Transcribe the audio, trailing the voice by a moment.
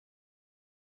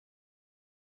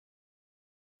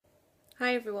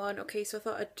Hi everyone, okay, so I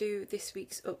thought I'd do this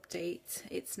week's update.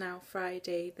 It's now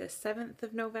Friday the 7th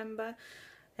of November.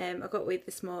 I got weighed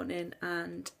this morning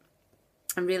and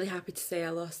I'm really happy to say I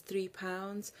lost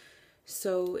 £3.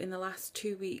 So in the last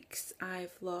 2 weeks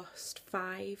I've lost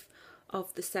 5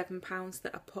 of the £7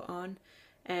 that I put on.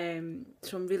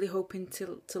 So I'm really hoping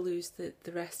to lose the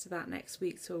rest of that next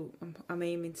week. So I'm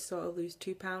aiming to sort of lose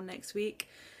 £2 next week.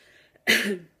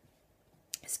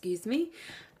 Excuse me.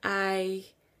 I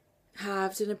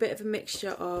have done a bit of a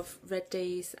mixture of red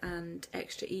days and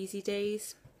extra easy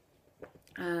days,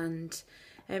 and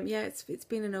yeah, it's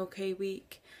been an okay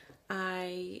week.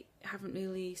 I haven't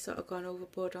really sort of gone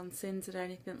overboard on sins or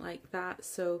anything like that,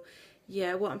 so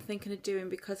yeah, what I'm thinking of doing,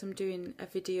 because I'm doing a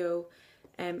video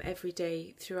every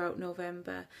day throughout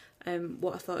November,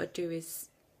 what I thought I'd do is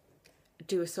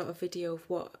do a sort of video of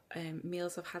what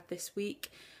meals I've had this week,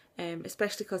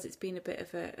 especially because it's been a bit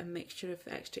of a mixture of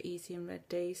extra easy and red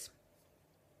days.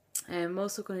 I'm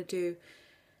also going to do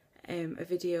a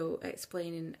video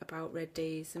explaining about red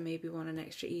days and maybe one on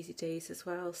extra easy days as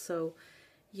well. So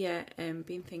yeah,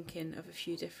 been thinking of a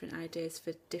few different ideas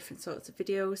for different sorts of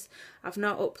videos. I've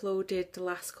not uploaded the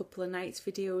last couple of nights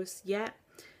videos yet,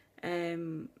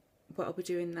 but I'll be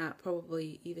doing that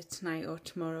probably either tonight or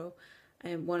tomorrow.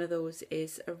 One of those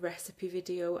is a recipe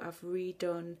video. I've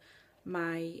redone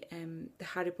my the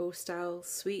Haribo style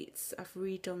sweets. I've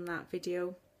redone that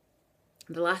video.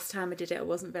 The last time I did it, I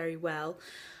wasn't very well,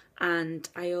 and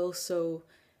I also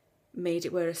made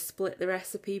it where I split the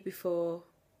recipe before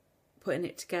putting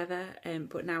it together,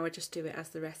 but now I just do it as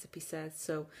the recipe says,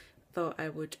 so thought I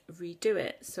would redo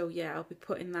it. So yeah, I'll be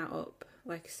putting that up,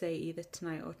 like I say, either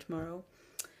tonight or tomorrow.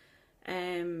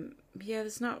 Yeah,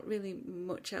 there's not really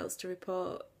much else to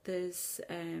report. There's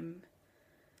I'm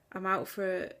out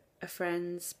for a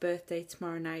friend's birthday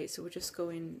tomorrow night, so we're just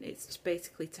going, it's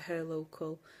basically to her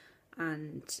local,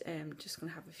 and just going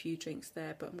to have a few drinks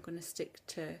there, but I'm going to stick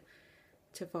to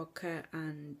vodka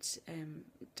and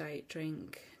diet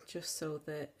drink, just so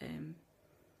that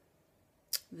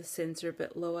the sins are a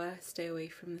bit lower, stay away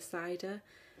from the cider.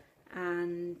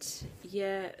 And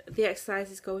yeah, the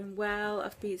exercise is going well.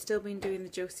 I've still been doing the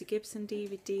Josie Gibson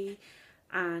DVD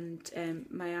and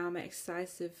my arm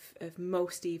exercise of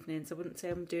most evenings. I wouldn't say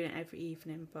I'm doing it every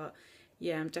evening, but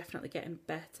yeah, I'm definitely getting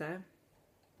better.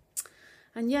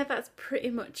 And yeah, that's pretty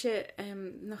much it.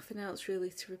 Nothing else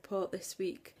really to report this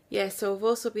week. Yeah, so I've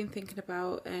also been thinking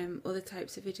about other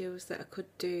types of videos that I could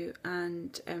do,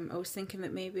 and I was thinking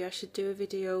that maybe I should do a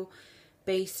video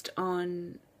based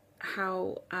on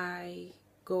how I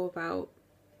go about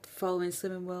following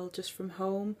Slimming World just from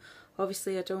home.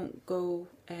 Obviously I don't go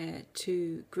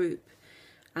to group,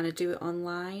 and I do it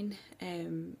online.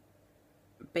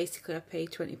 Basically I pay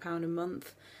 £20 a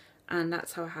month, and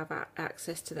that's how I have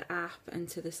access to the app and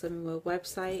to the Slimming World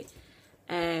website.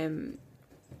 That's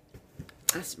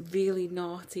really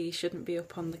naughty, shouldn't be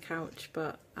up on the couch,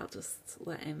 but I'll just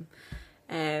let him.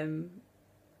 I'm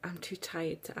too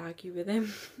tired to argue with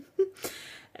him.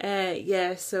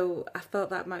 Yeah, so I thought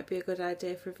that might be a good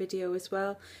idea for a video as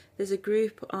well. There's a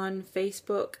group on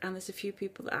Facebook, and there's a few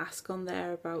people that ask on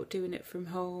there about doing it from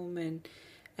home, and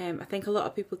I think a lot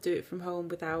of people do it from home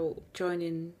without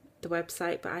joining the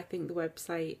website, but I think the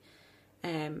website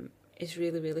is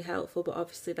really helpful, but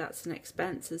obviously that's an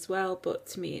expense as well. But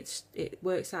to me it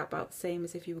works out about the same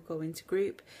as if you were going to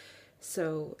group.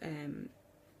 So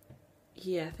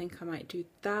yeah, I think I might do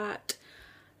that.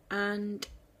 And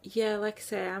yeah, like I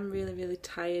say, I'm really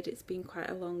tired. It's been quite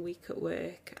a long week at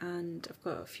work, and I've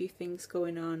got a few things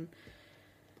going on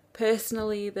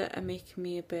personally that are making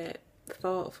me a bit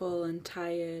thoughtful and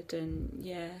tired, and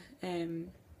yeah,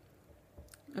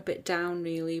 a bit down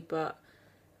really, but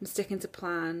I'm sticking to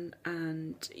plan,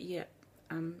 and yeah,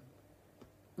 I'm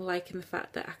liking the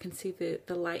fact that I can see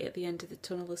the light at the end of the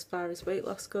tunnel as far as weight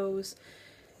loss goes.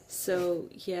 So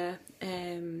yeah,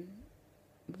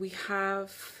 we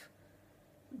have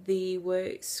the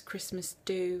works Christmas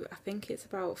do. I think it's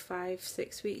about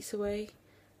 5-6 weeks away.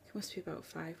 It must be about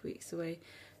 5 weeks away.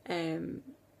 And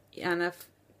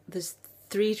there's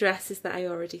 3 dresses that I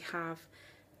already have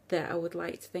that I would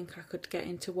like to think I could get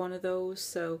into one of those.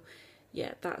 So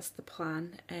yeah, that's the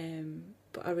plan.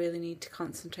 But I really need to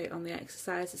concentrate on the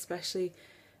exercise, especially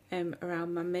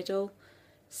around my middle.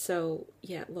 So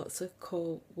yeah, lots of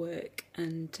core work,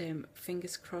 and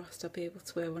fingers crossed I'll be able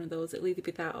to wear one of those. It'll either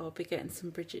be that or I'll be getting some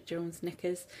Bridget Jones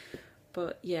knickers.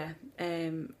 But yeah,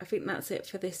 I think that's it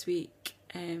for this week.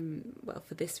 Well,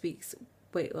 for this week's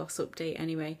weight loss update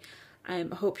anyway. I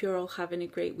hope you're all having a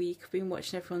great week. I've been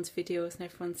watching everyone's videos and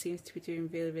everyone seems to be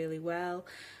doing really well.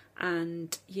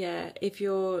 And yeah, if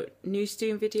you're new to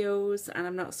doing videos and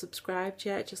I'm not subscribed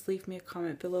yet, just leave me a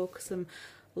comment below, because I'm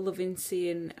loving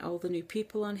seeing all the new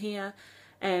people on here.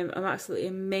 I'm absolutely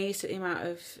amazed at the amount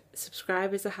of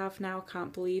subscribers I have now. I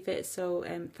can't believe it. So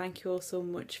thank you all so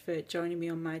much for joining me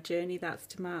on my journey. That's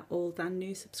to my old and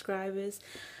new subscribers.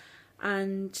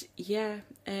 And yeah,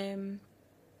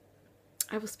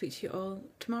 I will speak to you all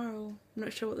tomorrow. I'm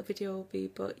not sure what the video will be,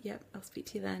 but yeah, I'll speak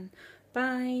to you then.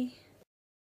 Bye.